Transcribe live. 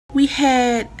We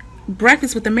had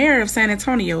breakfast with the mayor of San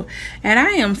Antonio, and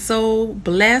I am so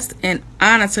blessed and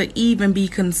honored to even be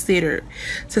considered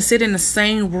to sit in the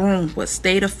same room with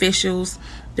state officials,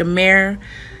 the mayor.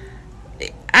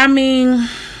 I mean,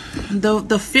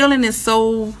 the feeling is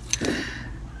so,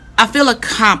 I feel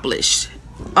accomplished.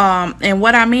 And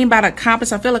what I mean by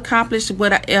accomplished, I feel accomplished in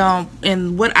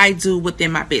what I do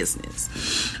within my business.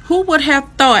 Who would have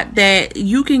thought that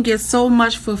you can get so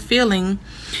much fulfilling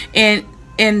in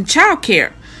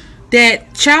childcare?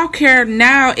 That childcare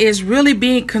now is really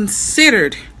being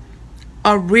considered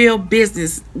a real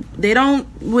business.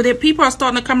 People are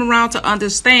starting to come around to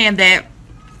understand that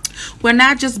we're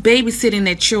not just babysitting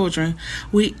their children.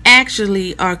 We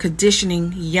actually are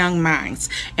conditioning young minds,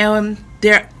 and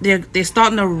they're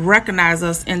starting to recognize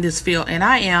us in this field. And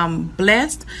I am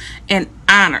blessed and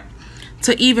honored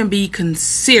to even be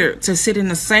considered to sit in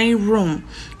the same room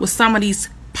with some of these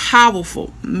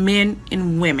powerful men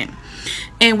and women.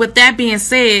 And with that being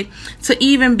said, to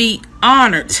even be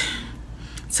honored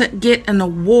to get an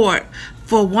award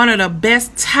for one of the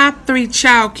best top 3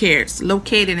 child cares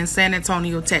located in San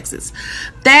Antonio, Texas.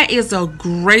 That is a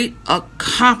great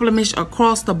accomplishment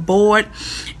across the board.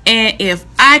 And if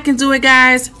I can do it,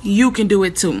 guys, you can do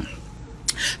it too.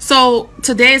 So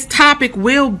today's topic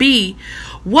will be,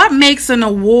 what makes an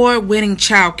award-winning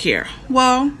child care?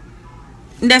 Well,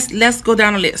 let's go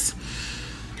down the list.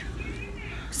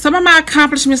 Some of my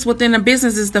accomplishments within the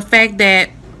business is the fact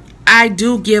that I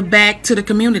do give back to the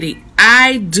community.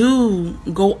 I do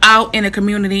go out in the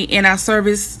community and I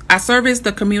service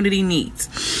the community needs.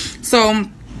 So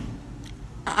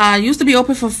I used to be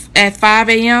open at 5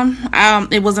 a.m.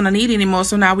 It wasn't a need anymore,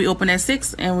 so now we open at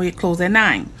 6 and we close at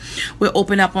 9. We're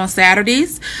open up on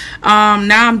Saturdays.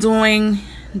 Now I'm doing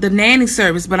the nanny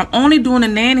service, but I'm only doing the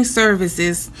nanny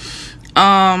services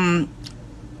per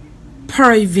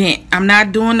event. I'm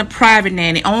not doing the private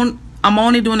nanny. I'm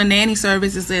only doing the nanny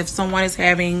services if someone is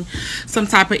having some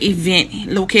type of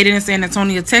event located in San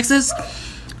Antonio, Texas,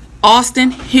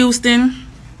 Austin, Houston,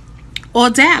 or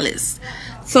Dallas.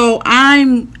 So I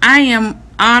am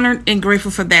honored and grateful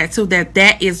for that too,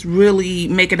 that is really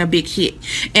making a big hit.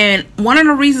 And one of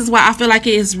the reasons why I feel like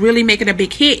it is really making a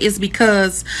big hit is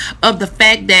because of the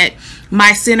fact that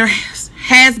my center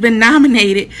has been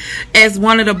nominated as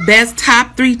one of the best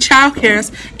top 3 child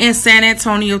cares in San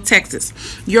Antonio, Texas.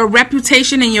 Your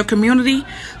reputation in your community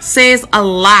says a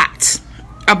lot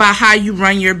about how you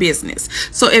run your business.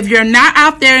 So if you're not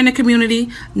out there in the community,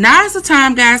 now is the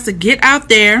time, guys, to get out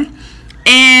there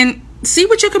and see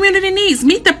what your community needs.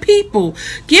 Meet the people.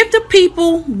 Give the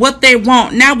people what they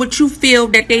want, not what you feel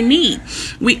that they need.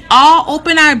 We all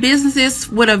open our businesses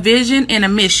with a vision and a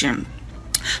mission.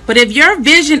 But if your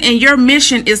vision and your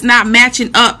mission is not matching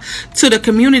up to the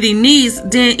community needs,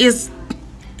 then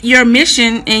your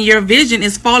mission and your vision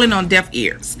is falling on deaf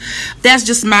ears. That's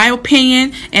just my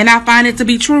opinion, and I find it to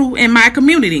be true in my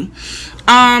community.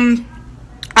 I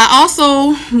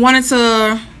also wanted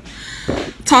to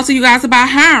talk to you guys about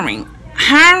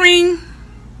hiring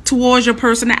towards your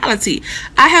personality.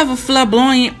 I have a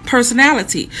flamboyant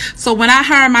personality, so when I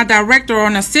hire my director or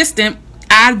an assistant,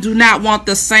 I do not want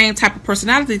the same type of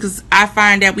personality, because I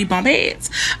find that we bump heads.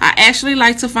 I actually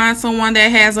like to find someone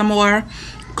that has a more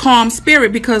calm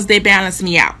spirit, because they balance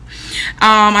me out.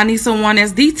 I need someone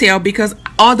that's detailed, because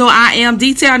although I am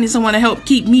detailed, I need someone to help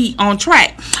keep me on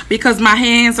track, because my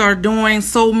hands are doing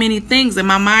so many things and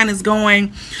my mind is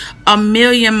going a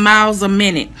million miles a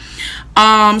minute.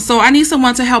 So I need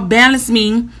someone to help balance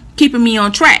me, keeping me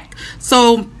on track.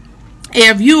 So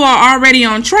if you are already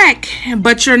on track,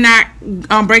 but you're not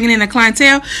bringing in a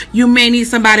clientele, you may need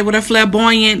somebody with a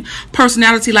flamboyant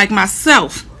personality like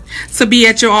myself to be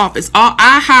at your office.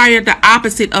 I hire the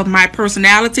opposite of my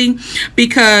personality,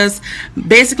 because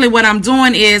basically what I'm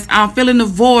doing is I'm filling the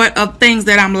void of things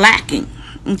that I'm lacking.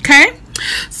 Okay?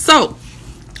 So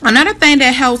another thing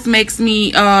that helps makes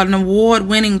me an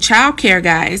award-winning child care,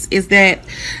 guys, is that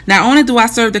not only do I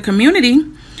serve the community,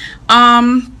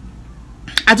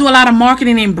 I do a lot of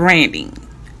marketing and branding.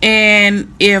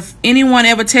 And if anyone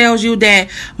ever tells you that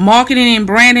marketing and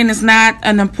branding is not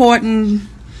an important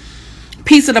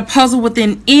piece of the puzzle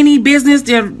within any business,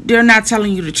 they're not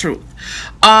telling you the truth.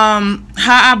 How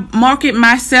I market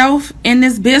myself in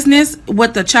this business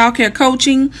with the childcare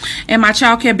coaching and my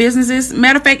childcare businesses,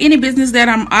 matter of fact, any business that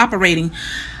I'm operating,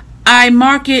 I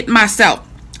market myself.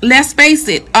 Let's face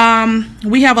it,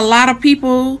 we have a lot of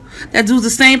people that do the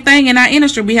same thing in our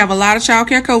industry. We have a lot of child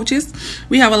care coaches.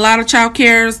 We have a lot of child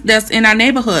cares that's in our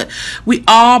neighborhood. We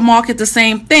all market the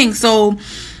same thing. So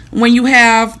when you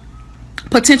have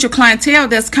potential clientele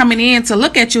that's coming in to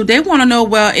look at you, they want to know,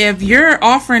 well, if you're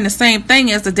offering the same thing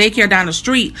as the daycare down the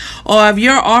street, or if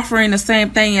you're offering the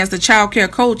same thing as the child care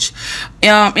coach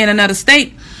in another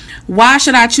state, why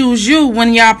should I choose you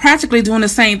when y'all practically doing the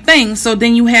same thing? So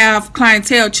then you have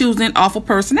clientele choosing off of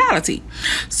personality.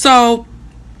 So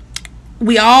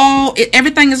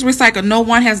everything is recycled. No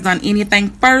one has done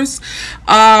anything first.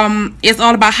 It's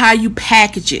all about how you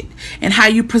package it and how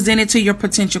you present it to your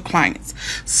potential clients.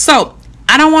 So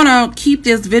I don't want to keep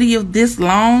this video this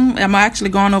long. I'm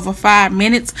actually going over 5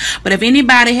 minutes. But if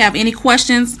anybody have any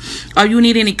questions, or you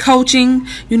need any coaching,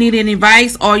 you need any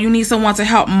advice, or you need someone to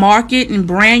help market and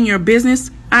brand your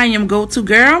business, I am go-to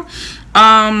girl.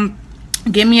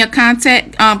 Give me a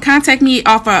contact me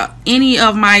off of any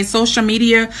of my social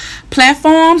media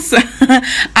platforms.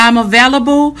 I'm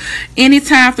available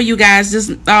anytime for you guys. Just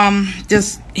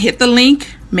hit the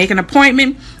link, make an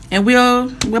appointment, and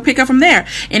we'll pick up from there.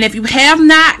 And if you have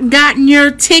not gotten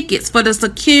your tickets for the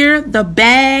Secure the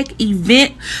Bag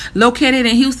event located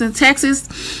in Houston, Texas,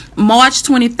 March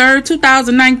 23rd,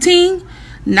 2019,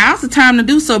 now's the time to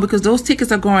do so, because those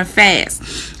tickets are going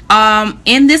fast.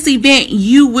 In this event,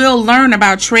 you will learn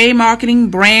about trade marketing,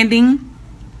 branding,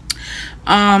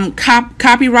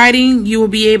 copywriting. You will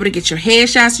be able to get your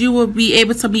headshots. You will be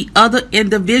able to meet other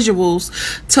individuals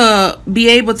to be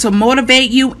able to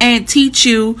motivate you and teach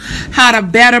you how to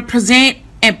better present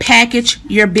and package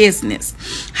your business,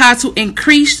 how to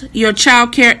increase your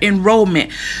child care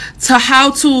enrollment, to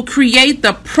how to create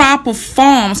the proper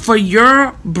forms for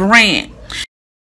your brand.